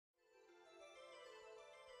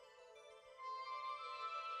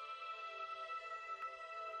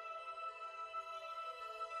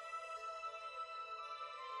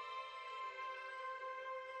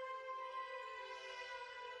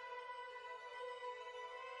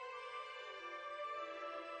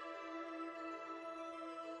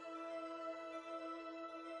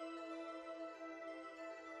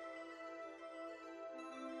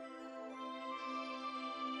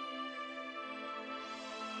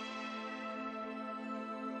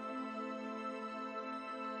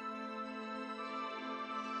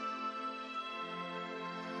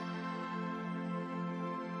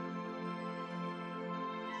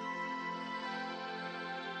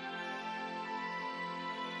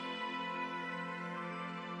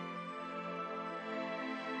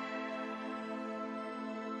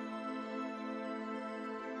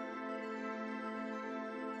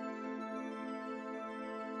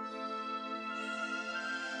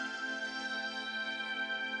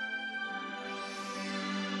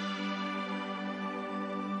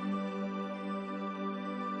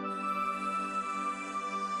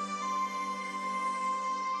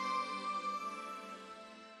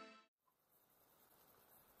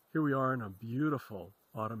Here we are in a beautiful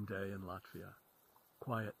autumn day in Latvia,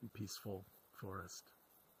 quiet and peaceful forest.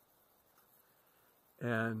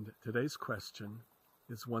 And today's question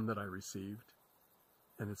is one that I received,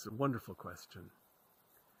 and it's a wonderful question.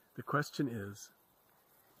 The question is,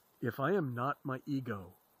 if I am not my ego,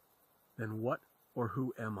 then what or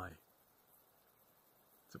who am I?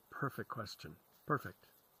 It's a perfect question. Perfect.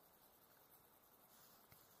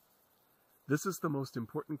 This is the most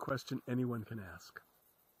important question anyone can ask.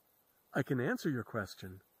 I can answer your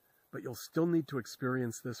question, but you'll still need to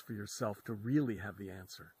experience this for yourself to really have the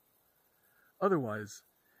answer. Otherwise,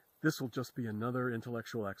 this will just be another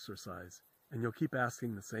intellectual exercise, and you'll keep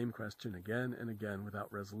asking the same question again and again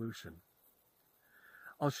without resolution.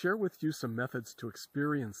 I'll share with you some methods to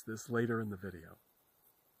experience this later in the video.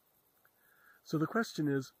 So the question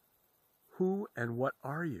is, who and what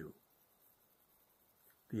are you?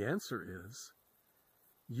 The answer is,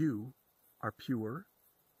 you are pure,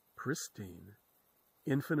 pristine,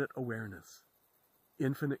 infinite awareness,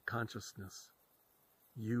 infinite consciousness.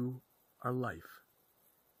 You are life,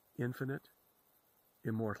 infinite,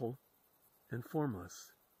 immortal, and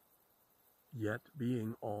formless, yet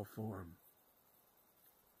being all form.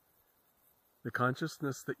 The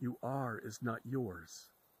consciousness that you are is not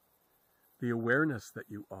yours. The awareness that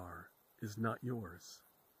you are is not yours.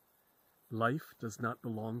 Life does not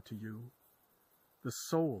belong to you. The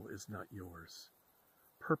soul is not yours.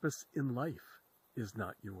 Purpose in life is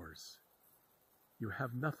not yours. You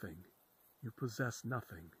have nothing. You possess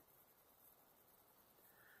nothing.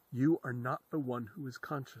 You are not the one who is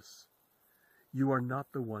conscious. You are not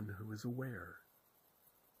the one who is aware.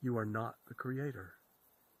 You are not the creator.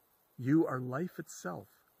 You are life itself,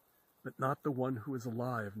 but not the one who is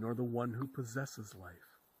alive, nor the one who possesses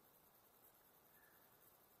life.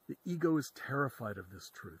 The ego is terrified of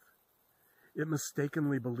this truth. It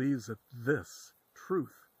mistakenly believes that this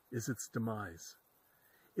truth is its demise.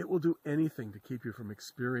 It will do anything to keep you from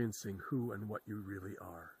experiencing who and what you really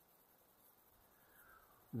are.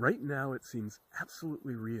 Right now it seems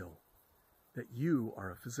absolutely real that you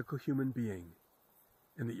are a physical human being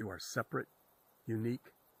and that you are separate,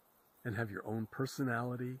 unique, and have your own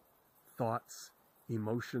personality, thoughts,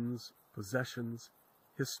 emotions, possessions,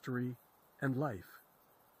 history, and life.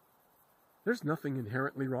 There's nothing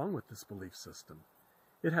inherently wrong with this belief system.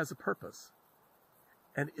 It has a purpose,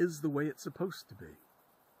 and is the way it's supposed to be.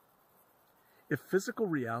 If physical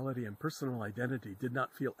reality and personal identity did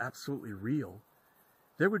not feel absolutely real,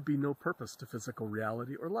 there would be no purpose to physical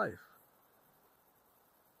reality or life.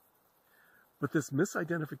 But this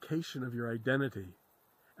misidentification of your identity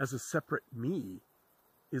as a separate me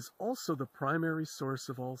is also the primary source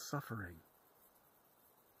of all suffering.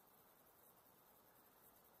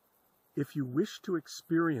 If you wish to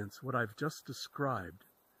experience what I've just described,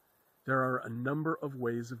 there are a number of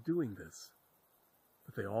ways of doing this,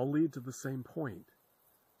 but they all lead to the same point,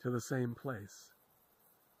 to the same place: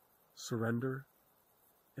 surrender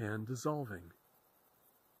and dissolving.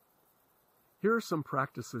 Here are some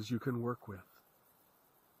practices you can work with.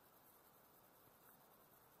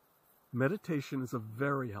 Meditation is a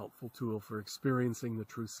very helpful tool for experiencing the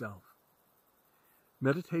true self.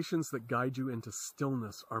 Meditations that guide you into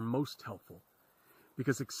stillness are most helpful,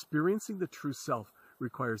 because experiencing the true self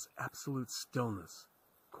requires absolute stillness,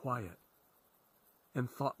 quiet, and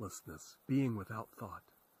thoughtlessness, being without thought.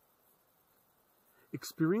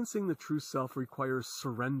 Experiencing the true self requires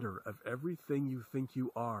surrender of everything you think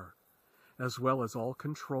you are, as well as all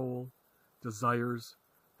control, desires,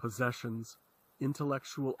 possessions,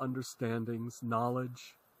 intellectual understandings,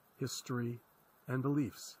 knowledge, history, and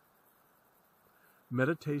beliefs.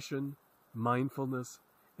 Meditation, mindfulness,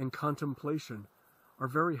 and contemplation are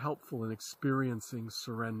very helpful in experiencing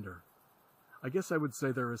surrender. I guess I would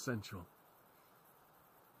say they're essential.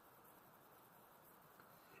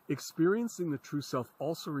 Experiencing the true self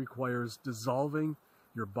also requires dissolving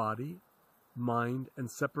your body, mind, and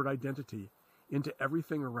separate identity into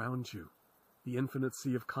everything around you, the infinite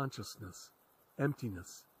sea of consciousness,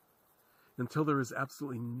 emptiness, until there is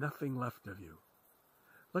absolutely nothing left of you,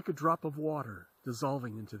 like a drop of water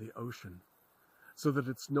dissolving into the ocean, so that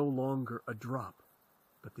it's no longer a drop,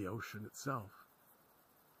 but the ocean itself.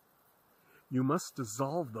 You must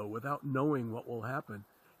dissolve, though, without knowing what will happen,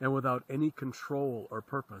 and without any control or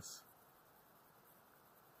purpose.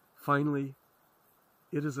 Finally,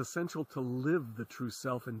 it is essential to live the true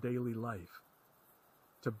self in daily life,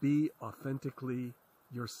 to be authentically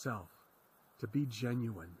yourself, to be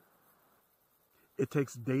genuine. It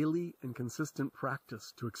takes daily and consistent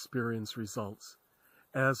practice to experience results,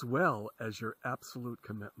 as well as your absolute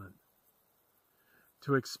commitment.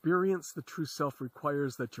 To experience the true self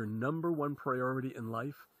requires that your number one priority in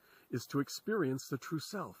life is to experience the true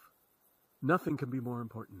self. Nothing can be more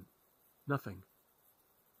important. Nothing.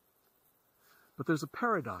 But there's a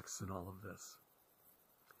paradox in all of this.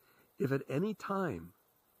 If at any time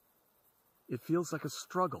it feels like a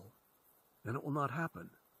struggle, then it will not happen.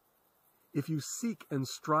 If you seek and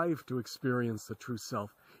strive to experience the true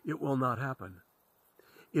self, it will not happen.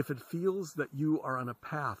 If it feels that you are on a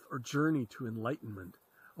path or journey to enlightenment,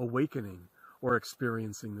 awakening, or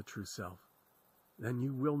experiencing the true self, then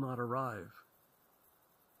you will not arrive.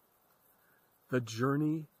 The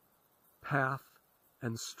journey, path,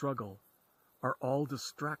 and struggle are all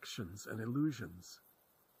distractions and illusions.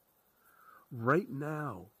 Right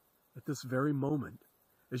now, at this very moment,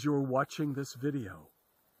 as you are watching this video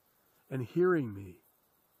and hearing me,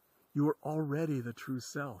 you are already the true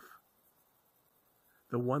self.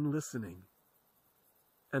 The one listening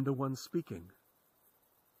and the one speaking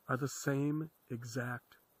are the same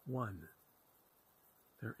exact one.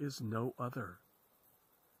 There is no other.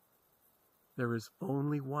 There is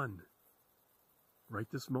only one, right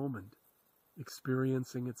this moment,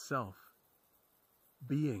 experiencing itself,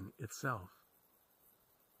 being itself,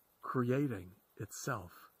 creating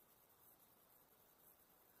itself.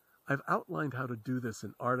 I've outlined how to do this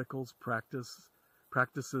in articles, practices,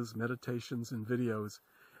 meditations, and videos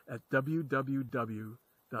at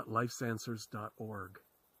www.lifesanswers.org.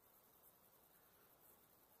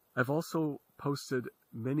 I've also posted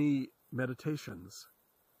many meditations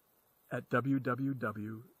at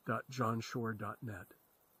www.jonshore.net.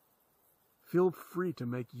 Feel free to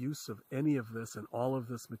make use of any of this and all of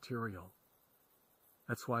this material.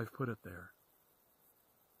 That's why I've put it there.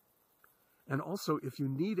 And also, if you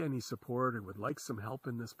need any support or would like some help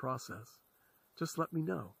in this process, just let me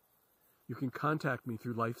know. You can contact me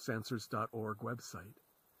through lifesanswers.org website.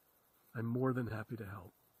 I'm more than happy to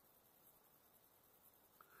help.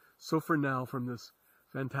 So for now, from this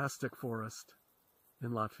fantastic forest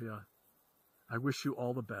in Latvia, I wish you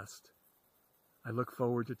all the best. I look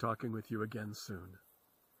forward to talking with you again soon.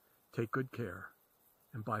 Take good care,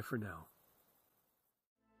 and bye for now.